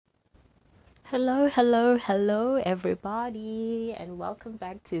Hello, everybody, and welcome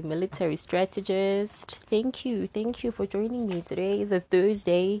back to Military Strategist. Thank you for joining me. Today is a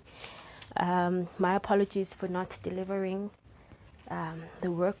Thursday. My apologies for not delivering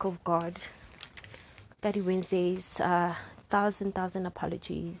the work of God. Daddy Wednesdays, thousand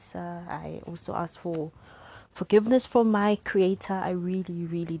apologies. I also ask for forgiveness from my Creator. I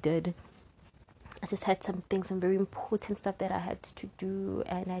really did. I just had some very important stuff that I had to do,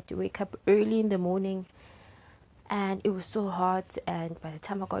 and I had to wake up early in the morning, and it was so hot. And by the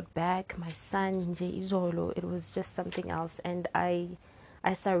time I got back, my son Nje Izolo, it was just something else. And I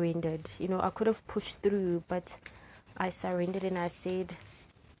surrendered. I could have pushed through, but I surrendered, and I said,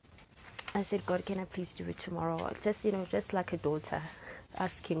 God, can I please do it tomorrow? Just like a daughter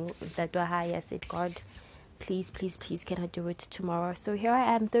asking that hi. I said, God, please, can I do it tomorrow? So here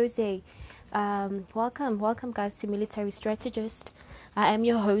I am, Thursday. Welcome, guys, to Military Strategist. I am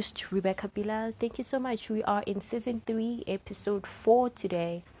your host, Rebecca Bila. Thank you so much. We are in season 3, episode 4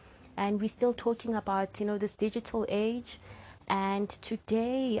 today, and we're still talking about this digital age. And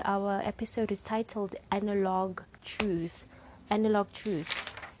today our episode is titled Analog Truth. Analog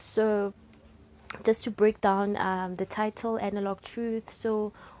Truth. So just to break down the title, Analog Truth.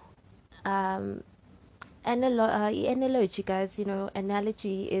 So analogy, guys,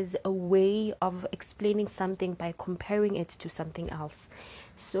 analogy is a way of explaining something by comparing it to something else.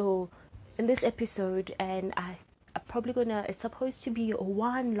 So in this episode, and I'm probably gonna, it's supposed to be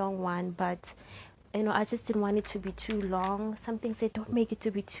one long one, but I just didn't want it to be too long. Something said don't make it to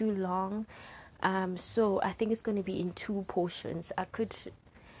be too long. So I think it's going to be in 2 portions. We're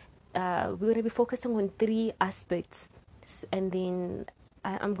going to be focusing on 3 aspects, and then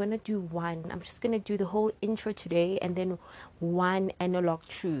I'm going to do one. I'm just going to do the whole intro today, and then one analog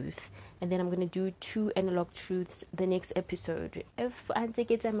truth, and then I'm going to do 2 analog truths the next episode. If I take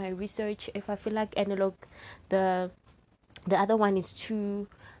it at my research, if I feel like analog, the other one is too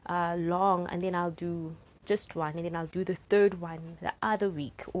long, and then I'll do just one, and then I'll do the third one the other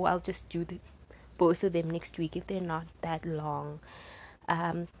week, or I'll just do both of them next week if they're not that long.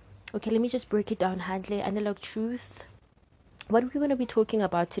 Okay, let me just break it down. Handle analog truth. What we're going to be talking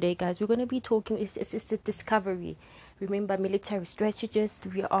about today, guys, we're going to be talking, it's just a discovery. Remember, military strategist,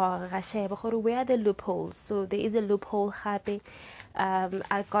 we are where are the loopholes? So there is a loophole. I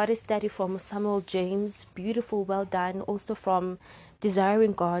got a study from Samuel James, beautiful, well done. Also from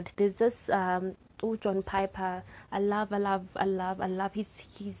Desiring God. There's this John Piper. I love.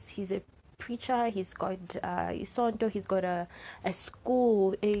 He's a preacher. He's got isonto. He's got a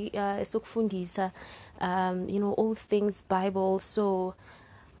school, a sokufundisa, all things Bible. So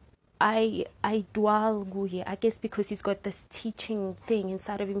I dwell guye. I guess because he's got this teaching thing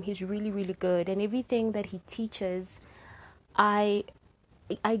inside of him, he's really good, and everything that he teaches, I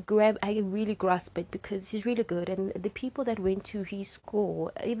I really grasp it because he's really good. And the people that went to his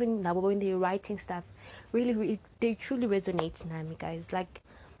school, even now when they're writing stuff, really, they truly resonate with me, guys. Like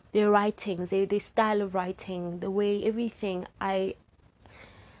their writings, their style of writing, the way everything,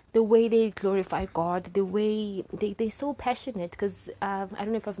 the way they glorify God, the way they're so passionate. Because I don't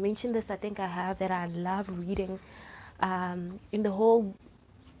know if I've mentioned this, I think I have, that I love reading in the whole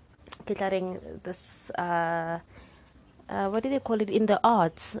getting this what do they call it in the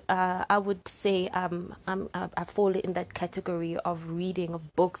arts. I would say I fall in that category of reading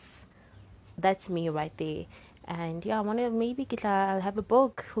of books. That's me right there. And yeah, I want to maybe I'll have a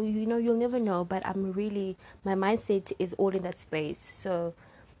book. You'll never know, but my mindset is all in that space. So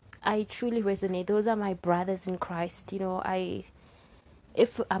I truly resonate. Those are my brothers in Christ.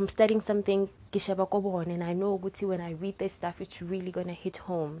 If I'm studying something, and I know when I read this stuff, it's really gonna hit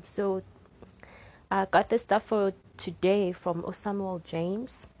home. So I got this stuff for today from Samuel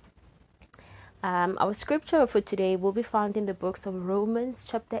James. Our scripture for today will be found in the books of Romans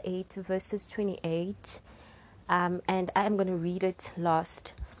chapter 8 verses 28, and I am going to read it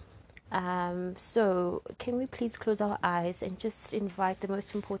last. So can we please close our eyes and just invite the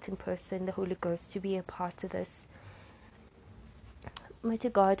most important person, the Holy Ghost, to be a part of this. Mighty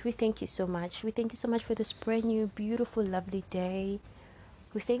God, we thank you so much. We thank you so much for this brand new, beautiful, lovely day.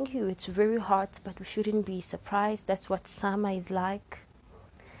 We thank you. It's very hot, but we shouldn't be surprised. That's what summer is like.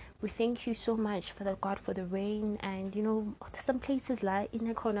 We thank you so much for the God, for the rain. And some places like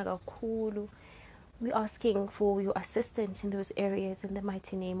in Kakulu, we're asking for your assistance in those areas in the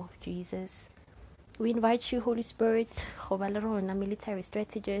mighty name of Jesus. We invite you, Holy Spirit, military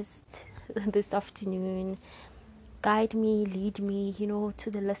strategist, this afternoon. Guide me, lead me,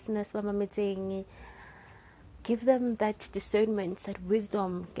 to the listeners, give them that discernment, that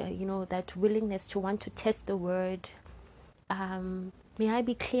wisdom, that willingness to want to test the word. May I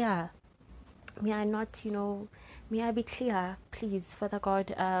be clear May I not, may I be clear, please, Father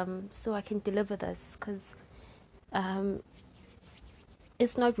God, so I can deliver this, because um,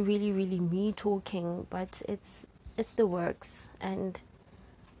 it's not really, really me talking, but it's the works, and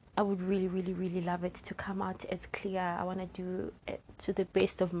I would really, really, really love it to come out as clear. I want to do it to the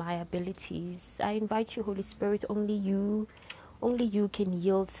best of my abilities. I invite you, Holy Spirit, only you can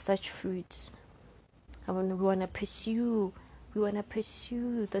yield such fruit. We want to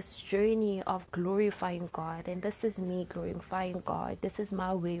pursue this journey of glorifying God. And this is me glorifying God. This is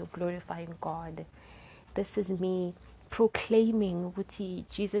my way of glorifying God. This is me proclaiming Wuti,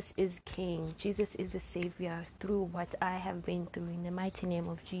 Jesus is King. Jesus is the Savior through what I have been through. In the mighty name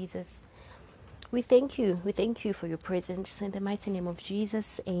of Jesus, we thank you. We thank you for your presence. In the mighty name of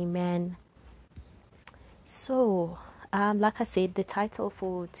Jesus, amen. So, like I said, the title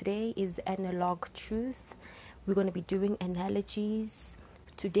for today is Analog Truth. We're going to be doing analogies.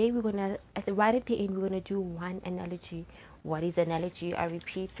 Today, we're going to, right at the end, we're going to do one analogy. What is analogy? I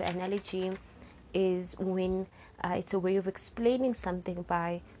repeat, so analogy is when it's a way of explaining something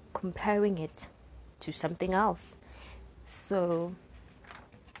by comparing it to something else. So,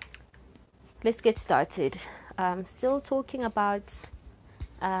 let's get started. Still talking about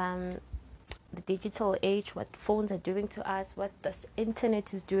um, the digital age, what phones are doing to us, what this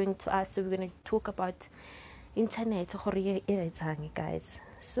internet is doing to us. So we're going to talk about internet, guys.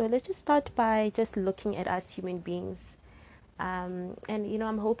 So let's just start by just looking at us human beings. And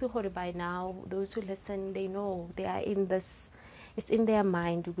I'm hoping by now those who listen, they know they are in this, it's in their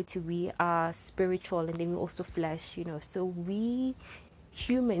mind which we are spiritual and then we also flesh, so we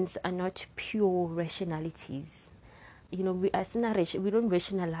humans are not pure rationalities. We don't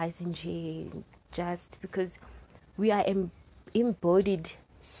rationalize in jail just because we are embodied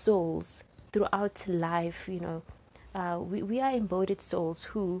souls throughout life. We are embodied souls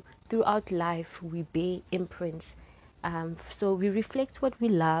who throughout life we bear imprints. So we reflect what we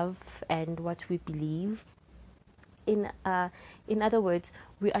love and what we believe. In other words,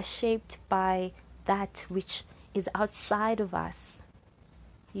 we are shaped by that which is outside of us.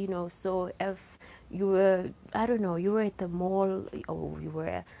 So if you were, I don't know, you were at the mall, or you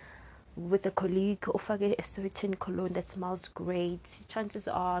were with a colleague, or a certain cologne that smells great, chances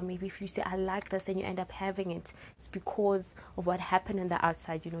are maybe if you say I like this and you end up having it, it's because of what happened on the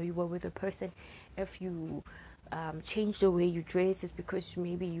outside. You were with a person. If you change the way you dress, it's because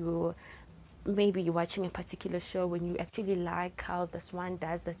maybe you're watching a particular show when you actually like how this one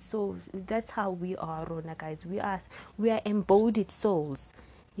does that. So that's how we are, Rona, guys. We are embodied souls.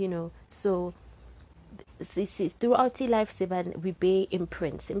 So throughout the life, we bear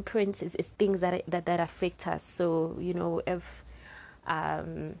imprints. Imprints is things that affect us. So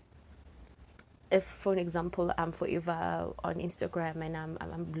um if for an example I'm forever on Instagram and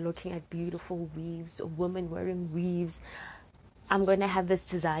I'm looking at beautiful weaves, a woman wearing weaves, I'm gonna have this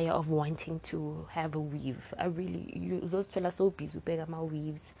desire of wanting to have a weave. Those fellas are so busy with my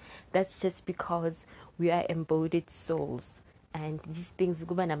weaves. That's just because we are embodied souls, and these things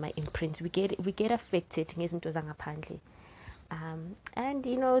go by my imprint. We get affected.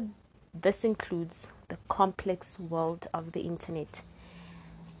 And this includes the complex world of the internet.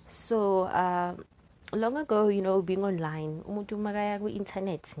 So long ago, being online, umuntu makaya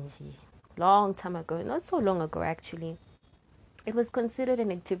ku-internet nje, long time ago, not so long ago actually, it was considered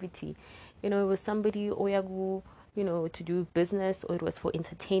an activity. It was somebody oyagu, to do business, or it was for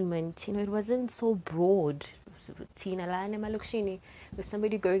entertainment. It wasn't so broad. Tina Lane Malukshini, with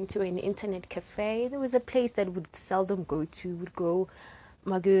somebody going to an internet cafe, there was a place that would seldom go to. Would go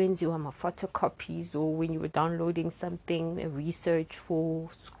Maguins, you want my photocopies, or when you were downloading something, a research for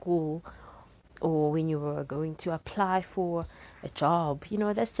school, or when you were going to apply for a job.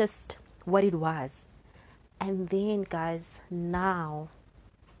 That's just what it was. And then, guys, now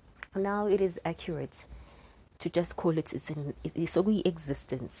it is accurate to just call it it's a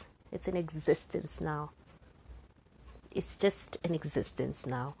existence. It's an existence now. It's just an existence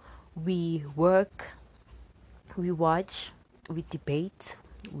now. We work, we watch, we debate,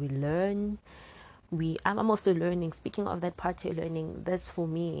 we learn. I'm also learning. Speaking of that part you're learning, that's for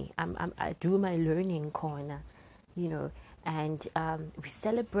me. I do my learning corner, and we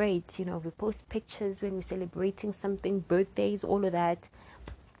celebrate. We post pictures when we're celebrating something, birthdays, all of that.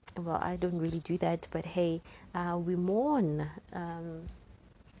 Well, I don't really do that, but hey, we mourn.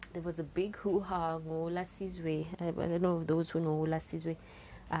 There was a big hoo-ha ngola sizwe. I don't know those who know ngola sizwe.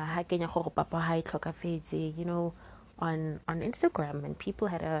 Ha kenya go papa ha itlhokafetse, on Instagram, and people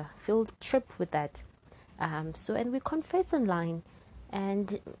had a field trip with that. And we confess online,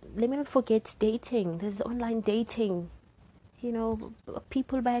 and let me not forget dating. There's online dating.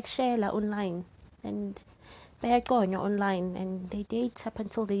 people share online, and bayagonywa online, and they date up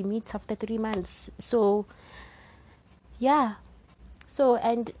until they meet after 3 months. So yeah, so,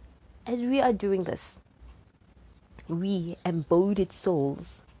 and as we are doing this, we embodied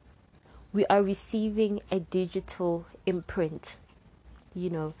souls, we are receiving a digital imprint. you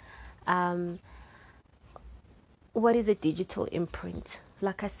know um what is a digital imprint?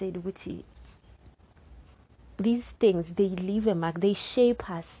 Like I said, Witty, these things, they leave a mark, they shape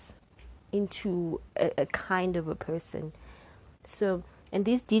us into a kind of a person. So, and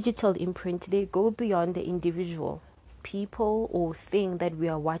these digital imprint, they go beyond the individual people or thing that we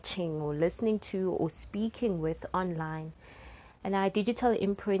are watching or listening to or speaking with online. And our digital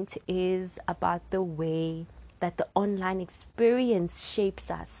imprint is about the way that the online experience shapes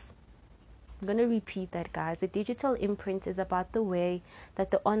us. I'm going to repeat that, guys. The digital imprint is about the way that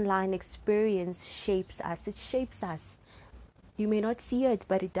the online experience shapes us. It shapes us. You may not see it,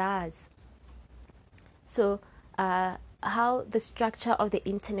 but it does. So, how the structure of the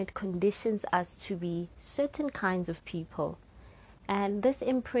internet conditions us to be certain kinds of people. And this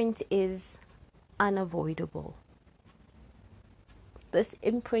imprint is unavoidable. This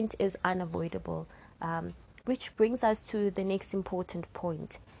imprint is unavoidable, which brings us to the next important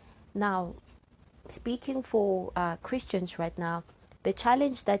point. Now, speaking for Christians right now, the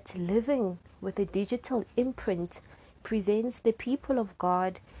challenge that living with a digital imprint presents the people of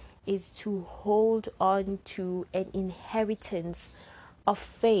God is to hold on to an inheritance of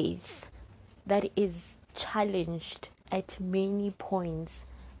faith that is challenged at many points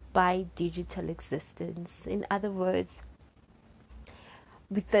by digital existence. In other words,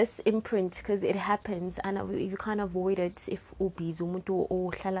 with this imprint, because it happens and you can't avoid it if ubhizi umuntu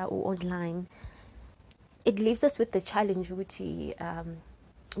or online, it leaves us with the challenge, which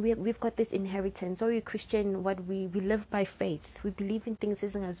we've got this inheritance. Or you Christian, what we live by faith. We believe in things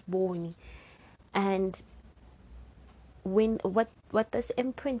as born, and when what this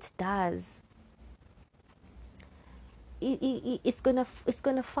imprint does, it's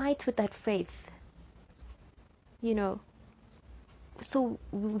gonna fight with that faith, So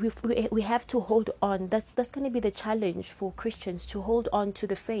we have to hold on. That's going to be the challenge for Christians, to hold on to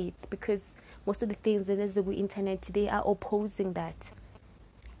the faith, because most of the things that is the internet, they are opposing that.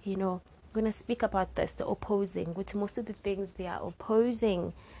 I'm going to speak about this, the opposing, which most of the things they are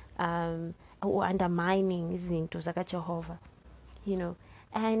opposing or undermining izinto zaka Jehovah,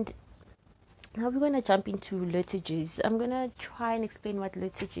 and now we're going to jump into liturgies. I'm going to try and explain what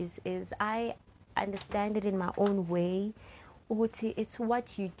liturgies is. I understand it in my own way. It's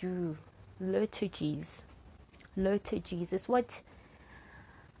what you do. Liturgies is what,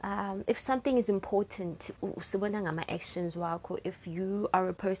 if something is important, my actions, if you are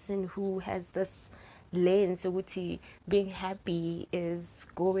a person who has this lens, being happy is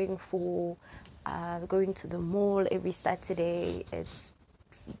going to the mall every Saturday, it's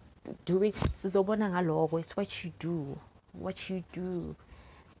doing, it's what you do,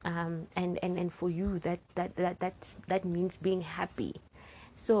 and for you that means being happy.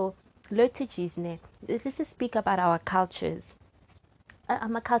 So liturgies, let's just speak about our cultures.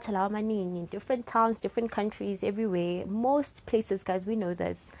 I'm a culture in different towns, different countries, everywhere. Most places, guys, we know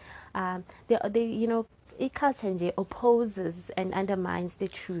this. A culture opposes and undermines the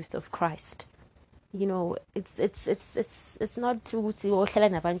truth of Christ. It's not to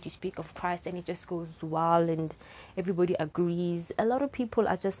speak of Christ and it just goes well and everybody agrees. A lot of people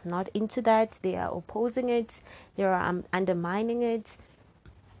are just not into that. They are opposing it. They are undermining it.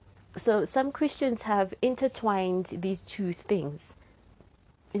 So some Christians have intertwined these two things,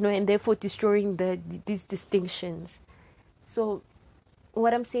 and therefore destroying these distinctions. So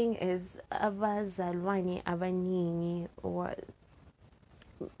what I'm saying is, abazalwane abaningi, or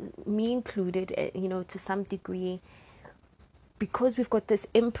me included, to some degree, because we've got this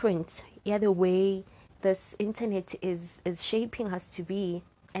imprint, the way this internet is shaping us to be,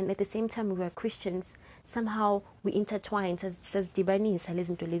 and at the same time we are Christians, somehow we intertwine, says dibanisa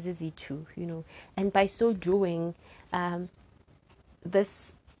lezinto lezi zitu, and by so doing,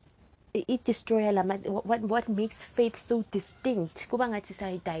 this it destroys what makes faith so distinct.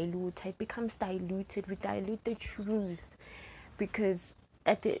 It becomes diluted. We dilute the truth because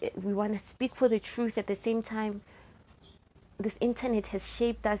we want to speak for the truth. At the same time, this internet has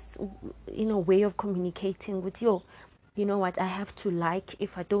shaped us in a way of communicating with you. You know what? I have to like.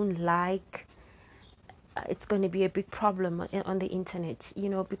 If I don't like, it's going to be a big problem on the internet.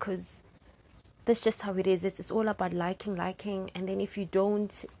 Because that's just how it is. It's all about liking, and then if you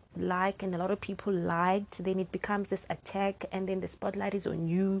don't like, and a lot of people liked, then it becomes this attack, and then the spotlight is on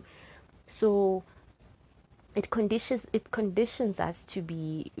you. So it conditions us to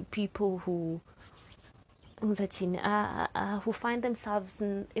be people who find themselves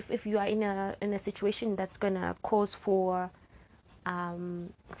in, if you are in a situation that's gonna cause for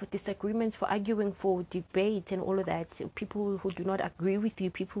disagreements, for arguing, for debate, and all of that. People who do not agree with you,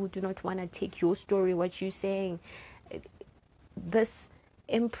 people who do not want to take your story, what you're saying, this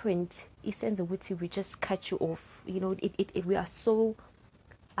imprint, essence we just cut you off. We are so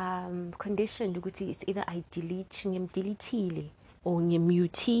conditioned ukuthi it's either I delete or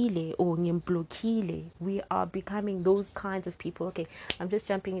ngimutile or ngimblockile. We are becoming those kinds of people. Okay, I'm just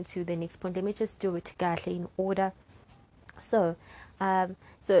jumping into the next point. Let me just do it kahle in order. So,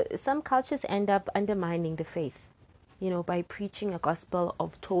 so some cultures end up undermining the faith, by preaching a gospel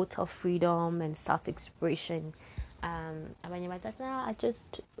of total freedom and self-expression. Abanye bathi, "Nah, I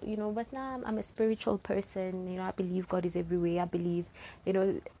just, but now I'm a spiritual person. I believe God is everywhere. I believe,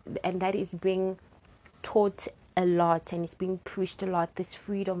 and that is being taught a lot and it's being preached a lot. This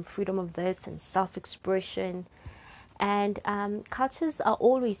freedom of this and self-expression." And cultures are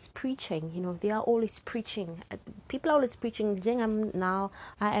always preaching, they are always preaching. People are always preaching. Now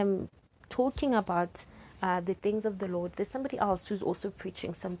I am talking about the things of the Lord. There's somebody else who's also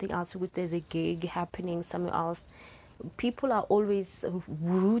preaching something else. There's a gig happening somewhere else. People are always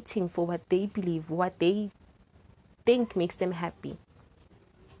rooting for what they believe, what they think makes them happy.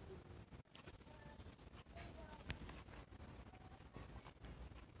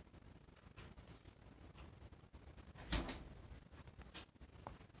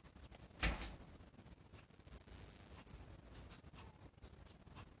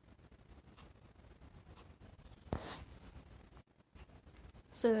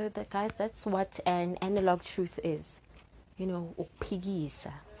 So that, guys, that's what an analog truth is.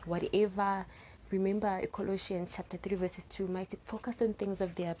 Upigisa, whatever. Remember Colossians chapter 3 verses 2, mighty focus on things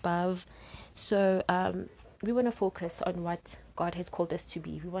of the above. So we want to focus on what God has called us to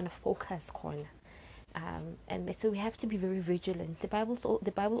be. We want to focus on, and so we have to be very vigilant. The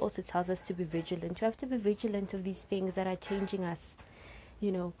Bible also tells us to be vigilant. We have to be vigilant of these things that are changing us. We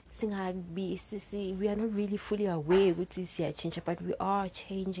are not really fully aware which is change, but we are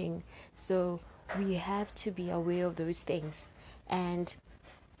changing. So we have to be aware of those things. And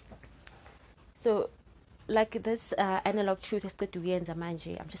so, like this analog truth is good to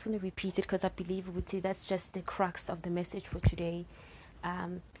manje. I'm just going to repeat it because I believe that's just the crux of the message for today.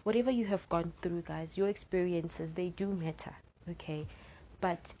 Whatever you have gone through, guys, your experiences, they do matter, okay?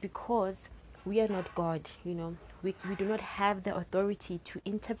 But because we are not God, we do not have the authority to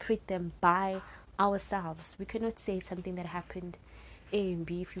interpret them by ourselves. We cannot say something that happened A and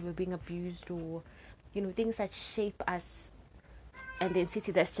B if you were being abused, or things that shape us, and then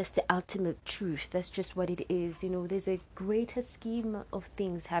city, that's just the ultimate truth. That's just what it is. There's a greater scheme of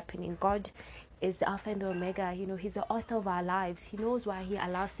things happening. God is the Alpha and the Omega. He's the author of our lives. He knows why he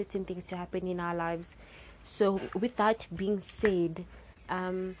allows certain things to happen in our lives. So with that being said,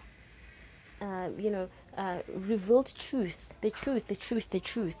 revealed truth, the truth.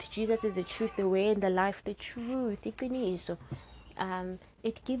 Jesus is the truth, the way and the life, the truth.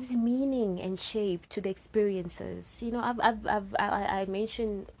 It gives meaning and shape to the experiences. I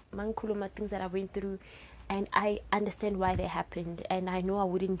mentioned mankuluma things that I went through, and I understand why they happened, and I know I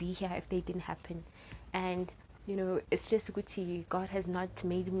wouldn't be here if they didn't happen. And it's just good to you. God has not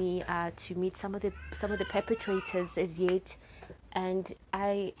made me to meet some of the perpetrators as yet, and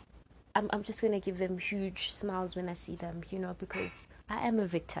I'm just gonna give them huge smiles when I see them, because I am a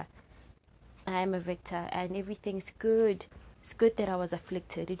victor. And everything's good. It's good that I was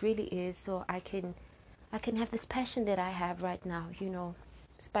afflicted. It really is. So I can have this passion that I have right now.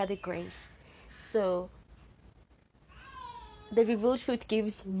 It's by the grace. So the revealed truth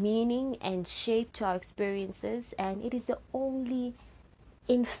gives meaning and shape to our experiences, and it is the only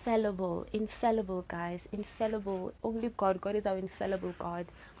infallible, guys, infallible. Only God is our infallible God.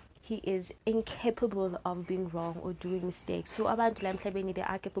 He is incapable of being wrong or doing mistakes. So abantu la emhlabeni, they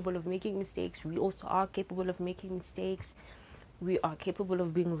are capable of making mistakes. We also are capable of making mistakes. We are capable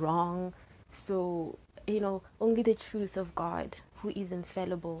of being wrong. So only the truth of God, who is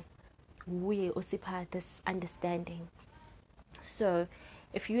infallible, we also have this understanding. So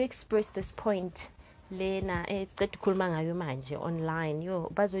if you express this point lena esiqeda ngayo manje online,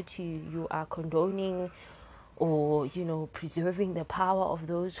 bazothi you are condoning or preserving the power of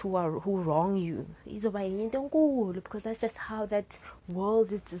those who wrong you, izoba yenye into enkulu, because that's just how that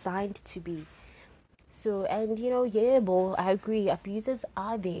world is designed to be. So, and yebo, I agree, abusers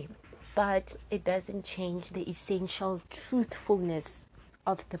are there, but it doesn't change the essential truthfulness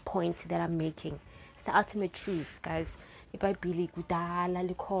of the point that I'm making. It's the ultimate truth, guys. Ibhayibheli kudala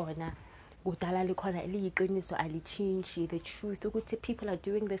likhona. kudala likhona eliyiqiniso alitshintshi. The truth ukuthi people are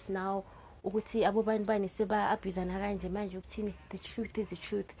doing this now, ukuthi abobani bani seba abusana kanje manje ukuthini. The truth is the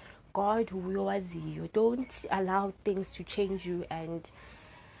truth. God uyowaziyo. Don't allow things to change you. And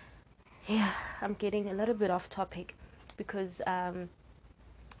yeah, I'm getting a little bit off topic because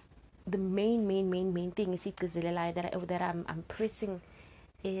the main thing is that I'm pressing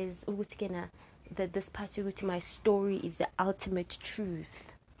is that this part of my story is the ultimate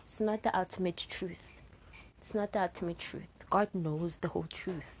truth. It's not the ultimate truth. It's not the ultimate truth. God knows the whole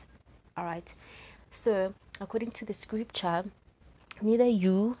truth. All right. So according to the scripture, neither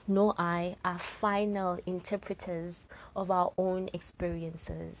you nor I are final interpreters of our own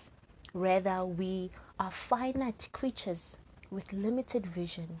experiences. Rather, we are finite creatures with limited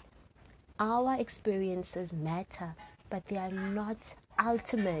vision. Our experiences matter, but they are not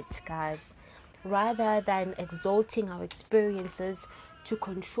ultimate, guys. Rather than exalting our experiences to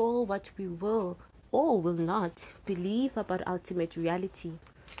control what we will or will not believe about ultimate reality,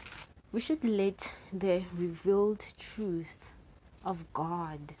 we should let the revealed truth of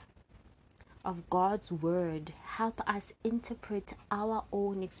God, of God's word, help us interpret our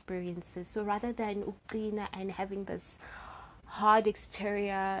own experiences. So rather than uqina and having this hard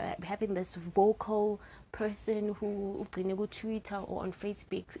exterior, having this vocal person who uqina Twitter or on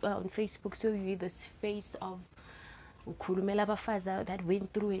Facebook, so you this face of ukhulumela abafazi that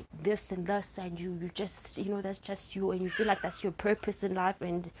went through it, this and this, and you just, that's just you, and you feel like that's your purpose in life,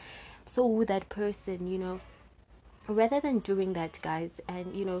 and so with that person, rather than doing that, guys,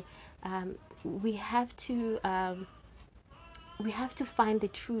 and we have to find the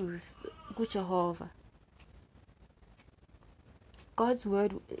truth. Jehovah, God's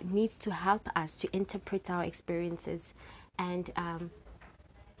word needs to help us to interpret our experiences, and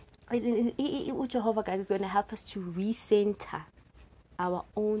Jehovah, guys, is going to help us to recenter our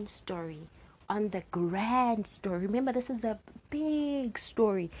own story on the grand story. Remember, this is a big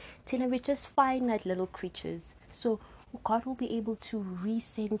story. Tina, we're just finite little creatures. So God will be able to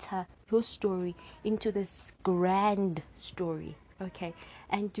recenter your story into this grand story. Okay.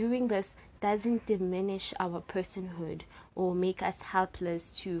 And doing this doesn't diminish our personhood or make us helpless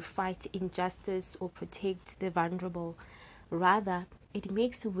to fight injustice or protect the vulnerable. Rather, it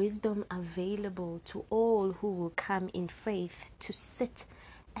makes wisdom available to all who will come in faith to sit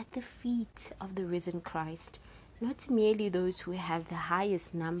at the feet of the risen Christ, not merely those who have the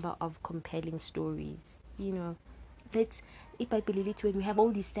highest number of compelling stories. That's it. When we have all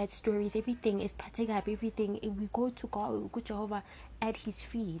these sad stories, everything is patting up, everything, we go to God, we go Jehovah at his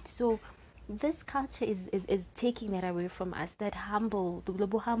feet. So this culture is taking that away from us, that humble, the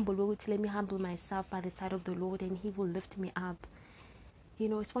global humble, let me humble myself by the side of the Lord and he will lift me up.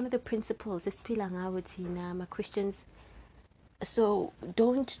 It's one of the principles, my Christians. So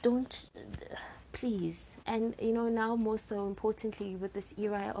don't please. And now more so importantly with this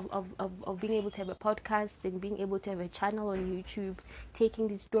era of being able to have a podcast and being able to have a channel on YouTube, taking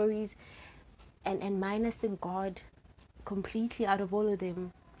these stories and minusing God completely out of all of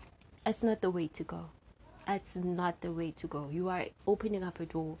them, that's not the way to go. That's not the way to go. You are opening up a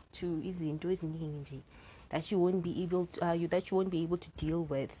door to izinto eziningi that you won't be able to deal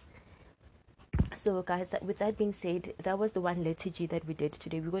with. So guys, with that being said, that was the one liturgy that we did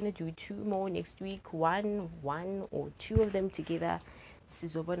today. We're going to do 2 more next week, one or 2 of them together.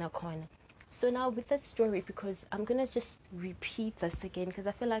 So now with this story, because I'm going to just repeat this again because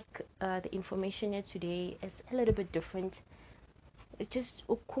I feel like the information here today is a little bit different. Just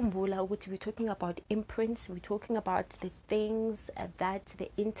ukumbula ukuthi we're talking about imprints, we're talking about the things that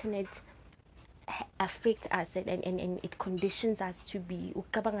the internet affect us and it conditions us to be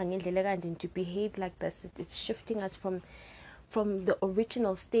to behave like this. It's shifting us from the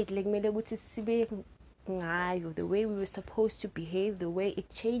original state, like the way we were supposed to behave, the way it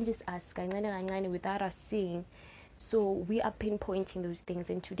changes us without us seeing. So we are pinpointing those things,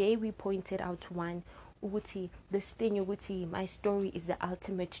 and today we pointed out one. This thing, my story is the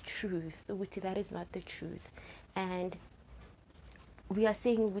ultimate truth. That is not the truth, and we are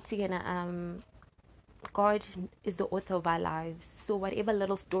saying God is the author of our lives. So whatever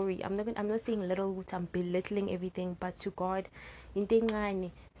little story, I'm not saying little, I'm belittling everything, but to God,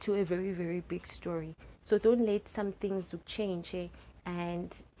 to a very, very big story. So don't let some things change,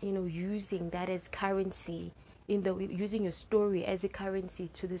 and using that as currency, using your story as a currency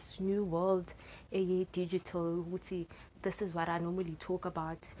to this new world, digital. This is what I normally talk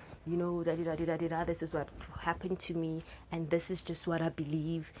about. you know, da da da da da. This is what happened to me, and this is just what I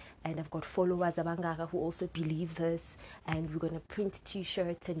believe. And I've got followers abangaka who also believe this, and we're gonna print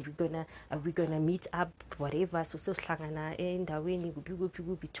T-shirts, and we're gonna meet up, whatever. So hlangana endaweni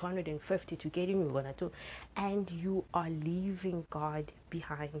kuphi 250 to get in. We're gonna do, and you are leaving God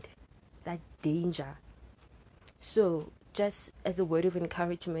behind. That danger. So, just as a word of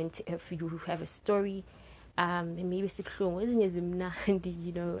encouragement, if you have a story, and maybe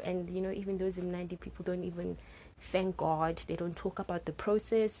you know, and you know, even those zimnandi people don't even thank God. They don't talk about the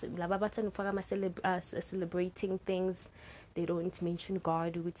process. Celebrating things. They don't mention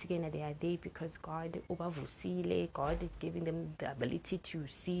God. They are there because God God is giving them the ability to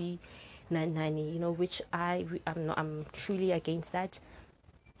see, you know, which I'm truly against that.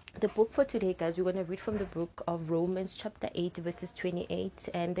 The book for today, guys, we're going to read from the book of Romans, chapter 8, verses 28.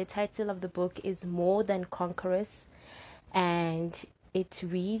 And the title of the book is More Than Conquerors. And it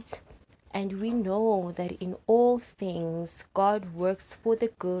reads, "And we know that in all things God works for the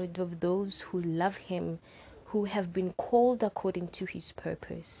good of those who love Him, who have been called according to His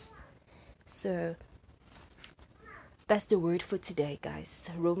purpose." So that's the word for today, guys.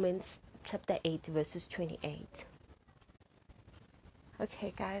 Romans chapter 8, verses 28.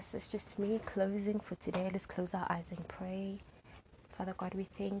 Okay, guys, it's just me closing for today. Let's close our eyes and pray. Father God, we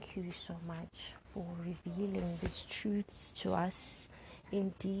thank you so much for revealing these truths to us.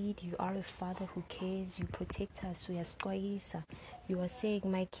 Indeed, you are a father who cares. You protect us. You are saying,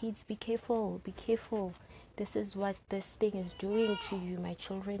 my kids, be careful, be careful. This is what this thing is doing to you, my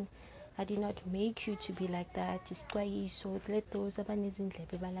children. I did not make you to be like that. So let those in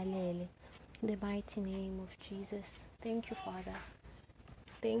the mighty name of Jesus. Thank you, Father.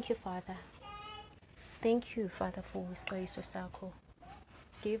 Thank you, Father. Thank you, Father, for Isqwayiso Sakho.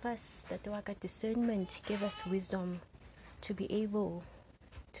 Give us the Dwaka discernment, give us wisdom to be able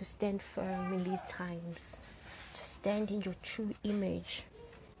to stand firm in these times, to stand in your true image,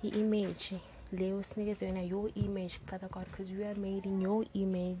 the image, your image, Father God, because we are made in your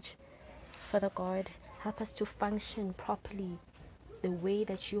image. Father God, help us to function properly the way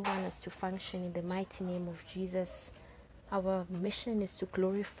that you want us to function in the mighty name of Jesus. Our mission is to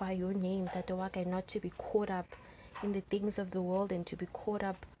glorify your name, Tatawaka, not to be caught up in the things of the world and to be caught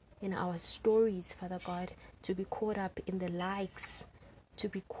up in our stories, Father God, to be caught up in the likes, to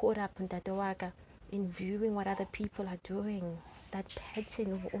be caught up in Tatawaka, in viewing what other people are doing, that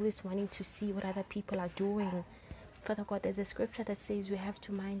pattern of always wanting to see what other people are doing. Father God, there's a scripture that says we have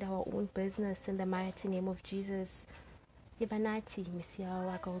to mind our own business in the mighty name of Jesus.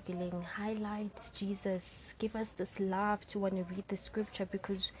 Highlight Jesus. Give us this love to want to read the scripture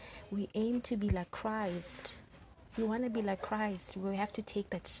because we aim to be like Christ. We want to be like Christ. We have to take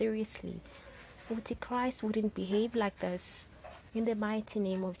that seriously. Christ wouldn't behave like this. In the mighty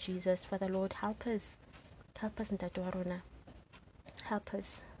name of Jesus, Father Lord, help us. Help us, Ntatwarona. Help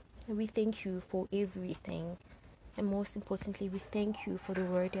us. And we thank you for everything. And most importantly, we thank you for the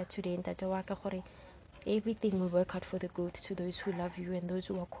word here today. Everything will work out for the good to those who love you and those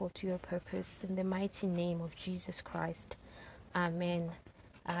who are called to your purpose. In the mighty name of Jesus Christ. Amen.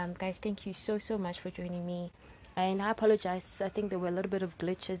 Guys, thank you so much for joining me. And I apologize. I think there were a little bit of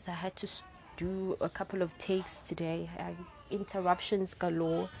glitches. I had to do a couple of takes today. Interruptions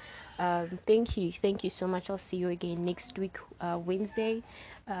galore. Thank you so much. I'll see you again next week, Wednesday,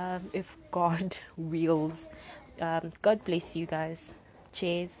 if God wills. God bless you guys.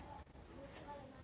 Cheers.